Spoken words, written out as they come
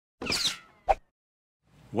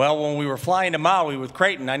Well, when we were flying to Maui with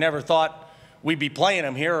Creighton, I never thought we'd be playing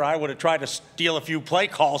him here. I would have tried to steal a few play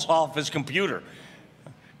calls off his computer.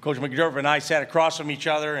 Coach McDermott and I sat across from each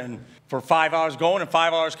other and for 5 hours going and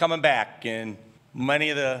 5 hours coming back. And many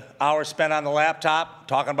of the hours spent on the laptop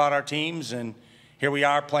talking about our teams. And here we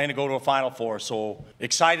are playing to go to a Final Four. So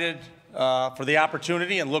excited for the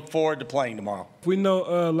opportunity and look forward to playing tomorrow. We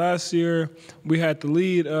know last year we had the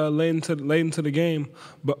lead late into the game,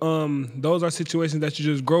 but those are situations that you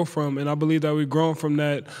just grow from, and I believe that we've grown from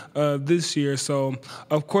that this year. So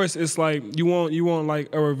of course it's like you want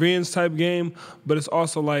like a revenge type game, but it's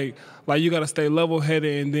also like you got to stay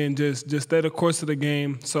level-headed and then just stay the course of the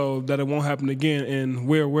game so that it won't happen again. And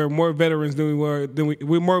we're more veterans than we were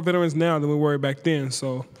we're more veterans now than we were back then.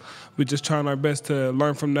 So we're just trying our best to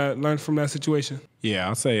learn from that situation. Yeah,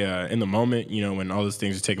 I'll say in the moment, when all those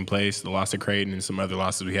things are taking place, the loss of Creighton and some other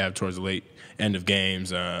losses we have towards the late end of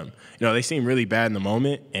games, they seem really bad in the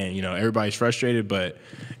moment, and everybody's frustrated. But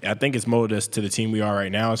I think it's molded us to the team we are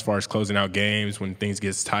right now as far as closing out games when things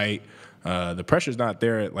get tight. The pressure's not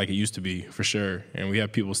there like it used to be, for sure. And we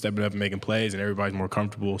have people stepping up and making plays, and everybody's more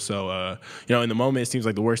comfortable. So, in the moment, it seems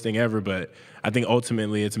like the worst thing ever. But I think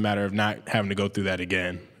ultimately it's a matter of not having to go through that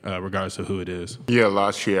again, regardless of who it is. Yeah,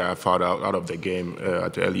 last year I fouled out of the game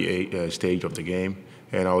at the early stage of the game,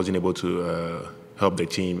 and I wasn't able to help the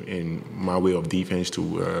team in my way of defense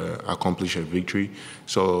to accomplish a victory.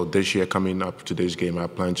 So this year, coming up to this game, I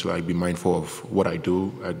plan to be mindful of what I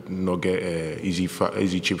do. I not get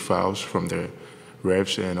easy cheap fouls from the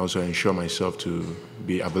refs, and also ensure myself to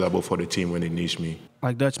be available for the team when it needs me.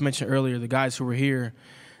 Like Dutch mentioned earlier, the guys who were here,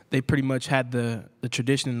 they pretty much had the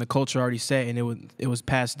tradition and the culture already set, and it was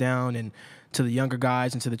passed down and to the younger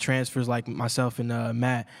guys and to the transfers like myself and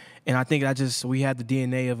Matt. And I think we had the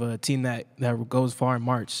DNA of a team that goes far in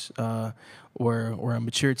March. We're a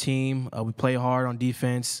mature team. We play hard on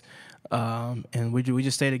defense, and we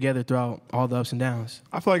just stay together throughout all the ups and downs.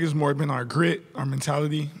 I feel like it's more been our grit, our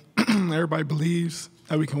mentality. Everybody believes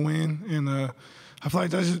that we can win, and I feel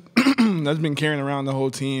like that's been carrying around the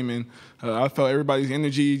whole team. And I felt everybody's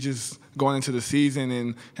energy just going into the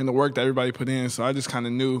season and the work that everybody put in. So I just kind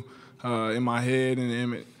of knew in my head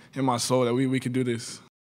and in my soul that we could do this.